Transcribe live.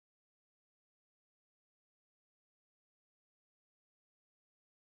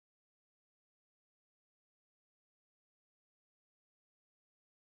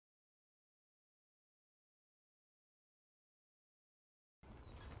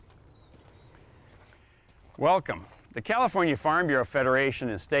Welcome. The California Farm Bureau Federation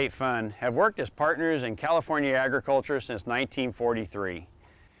and State Fund have worked as partners in California agriculture since 1943.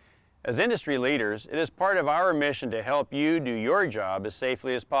 As industry leaders, it is part of our mission to help you do your job as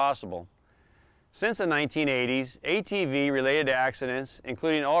safely as possible. Since the 1980s, ATV-related accidents,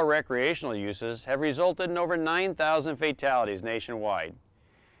 including all recreational uses, have resulted in over 9,000 fatalities nationwide.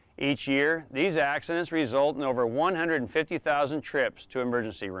 Each year, these accidents result in over 150,000 trips to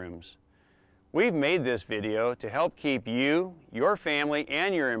emergency rooms. We've made this video to help keep you, your family,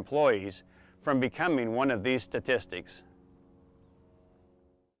 and your employees from becoming one of these statistics.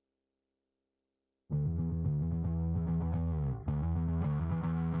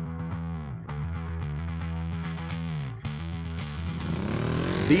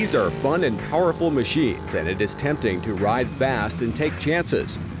 These are fun and powerful machines, and it is tempting to ride fast and take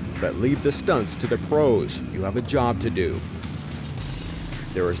chances. But leave the stunts to the pros. You have a job to do.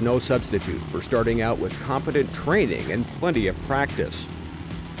 There is no substitute for starting out with competent training and plenty of practice.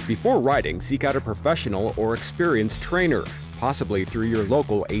 Before riding, seek out a professional or experienced trainer, possibly through your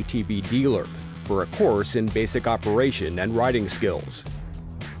local ATV dealer, for a course in basic operation and riding skills.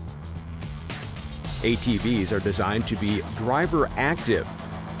 ATVs are designed to be driver active.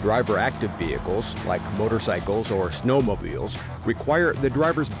 Driver active vehicles, like motorcycles or snowmobiles, require the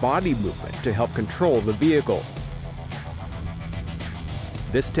driver's body movement to help control the vehicle.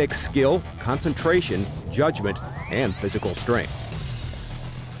 This takes skill, concentration, judgment, and physical strength.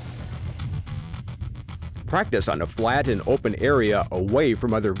 Practice on a flat and open area away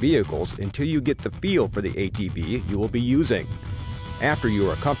from other vehicles until you get the feel for the ATV you will be using. After you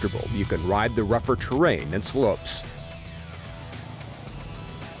are comfortable, you can ride the rougher terrain and slopes.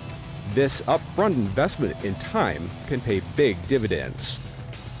 This upfront investment in time can pay big dividends.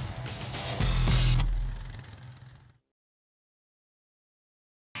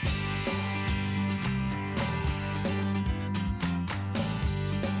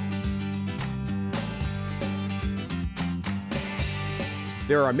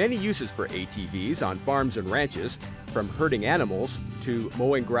 There are many uses for ATVs on farms and ranches, from herding animals to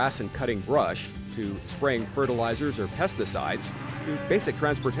mowing grass and cutting brush, to spraying fertilizers or pesticides, to basic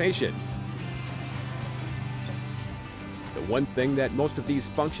transportation. The one thing that most of these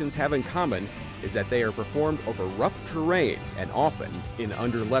functions have in common is that they are performed over rough terrain and often in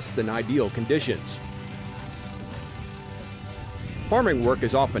under less than ideal conditions. Farming work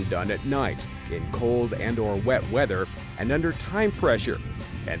is often done at night, in cold and/or wet weather, and under time pressure,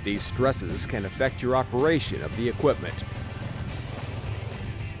 and these stresses can affect your operation of the equipment.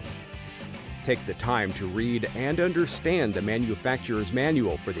 Take the time to read and understand the manufacturer's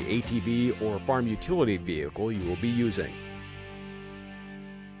manual for the ATV or farm utility vehicle you will be using.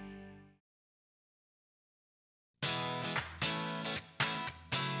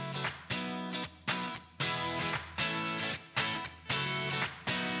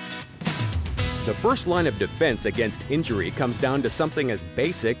 The first line of defense against injury comes down to something as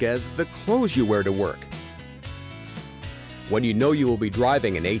basic as the clothes you wear to work. When you know you will be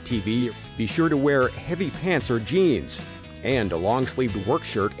driving an ATV, be sure to wear heavy pants or jeans, and a long-sleeved work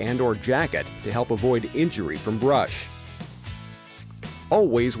shirt and/or jacket to help avoid injury from brush.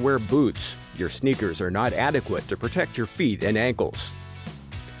 Always wear boots. Your sneakers are not adequate to protect your feet and ankles.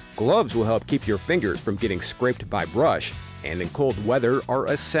 Gloves will help keep your fingers from getting scraped by brush, and in cold weather are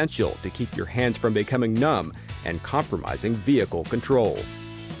essential to keep your hands from becoming numb and compromising vehicle control.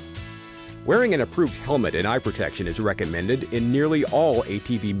 Wearing an approved helmet and eye protection is recommended in nearly all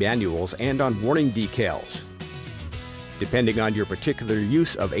ATV manuals and on warning decals. Depending on your particular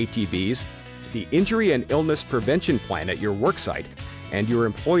use of ATVs, the injury and illness prevention plan at your worksite, and your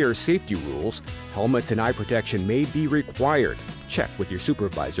employer's safety rules, helmets and eye protection may be required. Check with your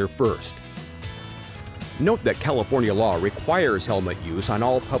supervisor first. Note that California law requires helmet use on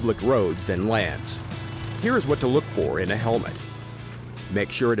all public roads and lands. Here is what to look for in a helmet. Make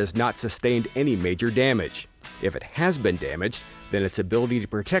sure it has not sustained any major damage. If it has been damaged, then its ability to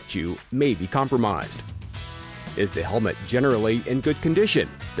protect you may be compromised. Is the helmet generally in good condition?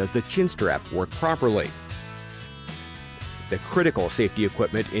 Does the chin strap work properly? The critical safety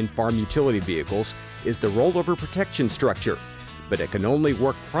equipment in farm utility vehicles is the rollover protection structure, but it can only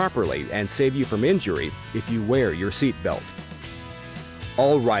work properly and save you from injury if you wear your seatbelt.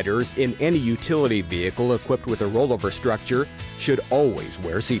 All riders in any utility vehicle equipped with a rollover structure should always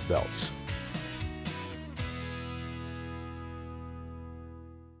wear seatbelts.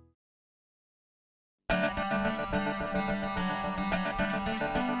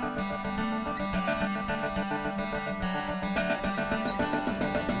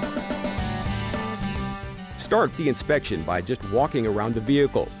 Start the inspection by just walking around the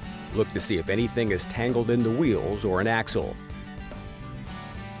vehicle. Look to see if anything is tangled in the wheels or an axle.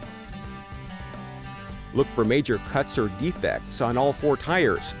 Look for major cuts or defects on all 4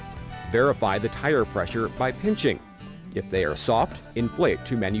 tires. Verify the tire pressure by pinching. If they are soft, inflate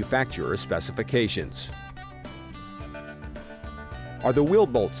to manufacturer's specifications. Are the wheel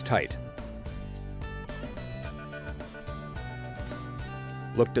bolts tight?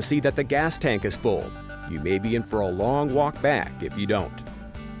 Look to see that the gas tank is full. You may be in for a long walk back if you don't.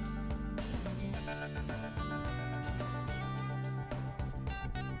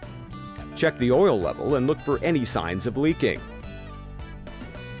 Check the oil level and look for any signs of leaking.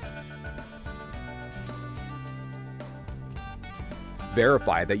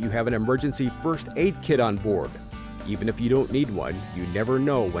 Verify that you have an emergency first aid kit on board. Even if you don't need one, you never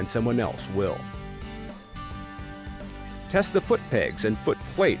know when someone else will. Test the foot pegs and foot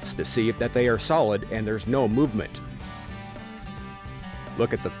plates to see if that they are solid and there's no movement.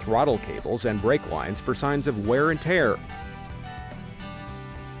 Look at the throttle cables and brake lines for signs of wear and tear.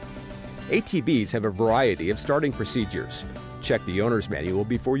 ATVs have a variety of starting procedures. Check the owner's manual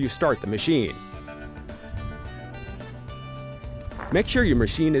before you start the machine. Make sure your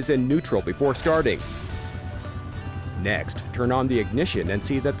machine is in neutral before starting. Next, turn on the ignition and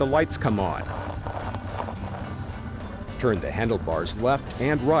see that the lights come on. Turn the handlebars left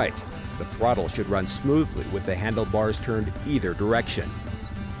and right. The throttle should run smoothly with the handlebars turned either direction.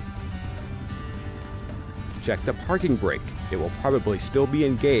 Check the parking brake. It will probably still be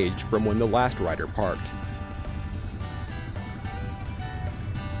engaged from when the last rider parked.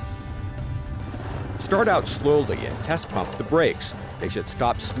 Start out slowly and test pump the brakes. They should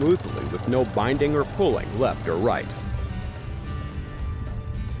stop smoothly with no binding or pulling left or right.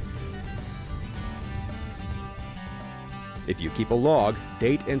 If you keep a log,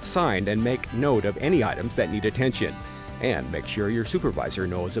 date and sign and make note of any items that need attention. And make sure your supervisor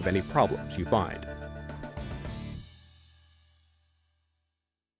knows of any problems you find.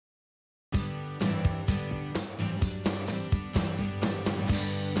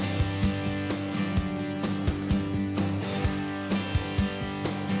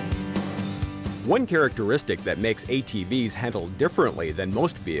 One characteristic that makes ATVs handle differently than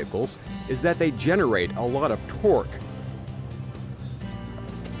most vehicles is that they generate a lot of torque.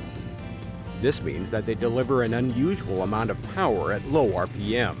 This means that they deliver an unusual amount of power at low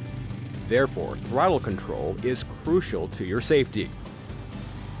RPM. Therefore, throttle control is crucial to your safety.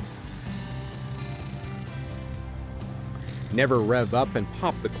 Never rev up and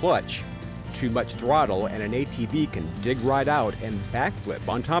pop the clutch. Too much throttle and an ATV can dig right out and backflip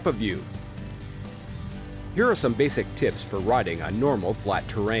on top of you. Here are some basic tips for riding on normal flat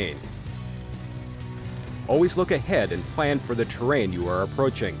terrain. Always look ahead and plan for the terrain you are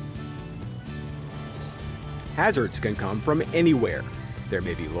approaching. Hazards can come from anywhere. There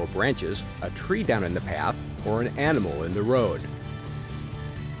may be low branches, a tree down in the path, or an animal in the road.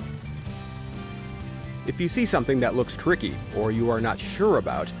 If you see something that looks tricky or you are not sure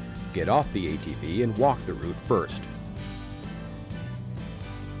about, get off the ATV and walk the route first.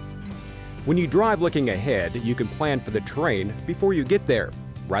 When you drive looking ahead, you can plan for the terrain before you get there,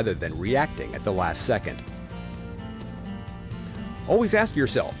 rather than reacting at the last second. Always ask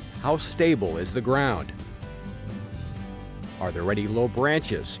yourself, how stable is the ground? Are there any low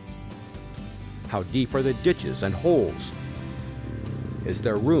branches? How deep are the ditches and holes? Is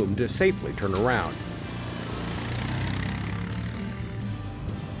there room to safely turn around?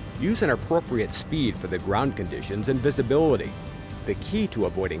 Use an appropriate speed for the ground conditions and visibility. The key to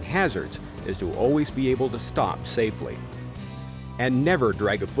avoiding hazards is to always be able to stop safely. And never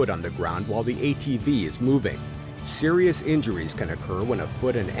drag a foot on the ground while the ATV is moving. Serious injuries can occur when a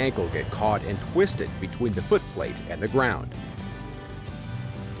foot and ankle get caught and twisted between the foot plate and the ground.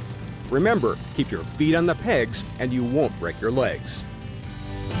 Remember, keep your feet on the pegs and you won't break your legs.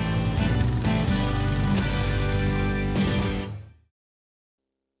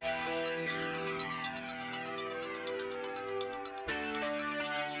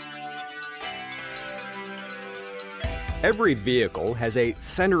 Every vehicle has a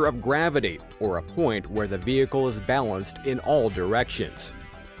center of gravity, or a point where the vehicle is balanced in all directions.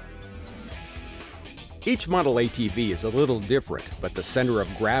 Each model ATV is a little different, but the center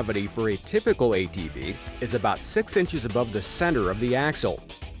of gravity for a typical ATV is about 6 inches above the center of the axle,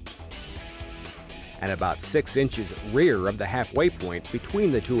 and about 6 inches rear of the halfway point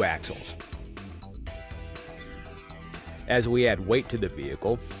between the two axles. As we add weight to the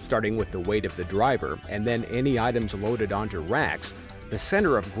vehicle, starting with the weight of the driver and then any items loaded onto racks, the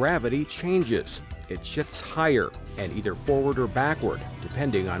center of gravity changes. It shifts higher and either forward or backward,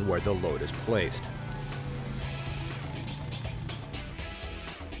 depending on where the load is placed.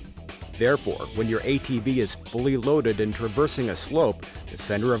 Therefore, when your ATV is fully loaded and traversing a slope, the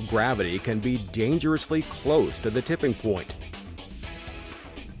center of gravity can be dangerously close to the tipping point.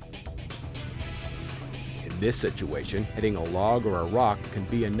 In this situation, hitting a log or a rock can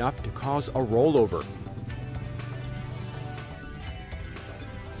be enough to cause a rollover.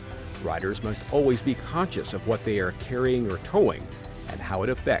 Riders must always be conscious of what they are carrying or towing and how it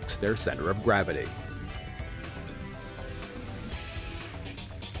affects their center of gravity.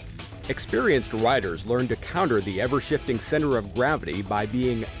 Experienced riders learn to counter the ever-shifting center of gravity by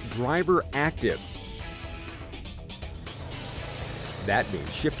being driver active. That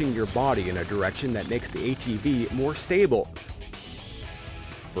means shifting your body in a direction that makes the ATV more stable.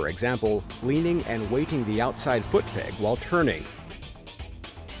 For example, leaning and weighting the outside foot peg while turning,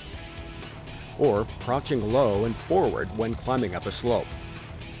 or crouching low and forward when climbing up a slope.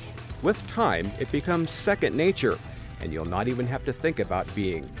 With time, it becomes second nature, and you'll not even have to think about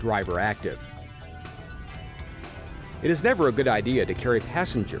being driver active. It is never a good idea to carry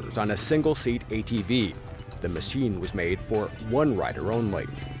passengers on a single-seat ATV. The machine was made for one rider only.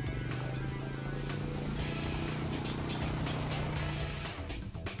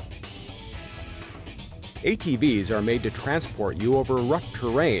 ATVs are made to transport you over rough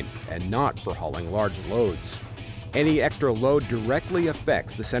terrain and not for hauling large loads. Any extra load directly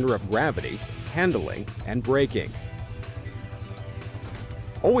affects the center of gravity, handling, and braking.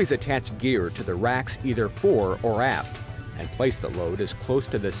 Always attach gear to the racks either fore or aft, and place the load as close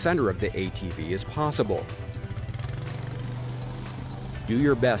to the center of the ATV as possible. Do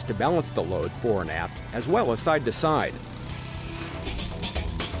your best to balance the load fore and aft as well as side to side.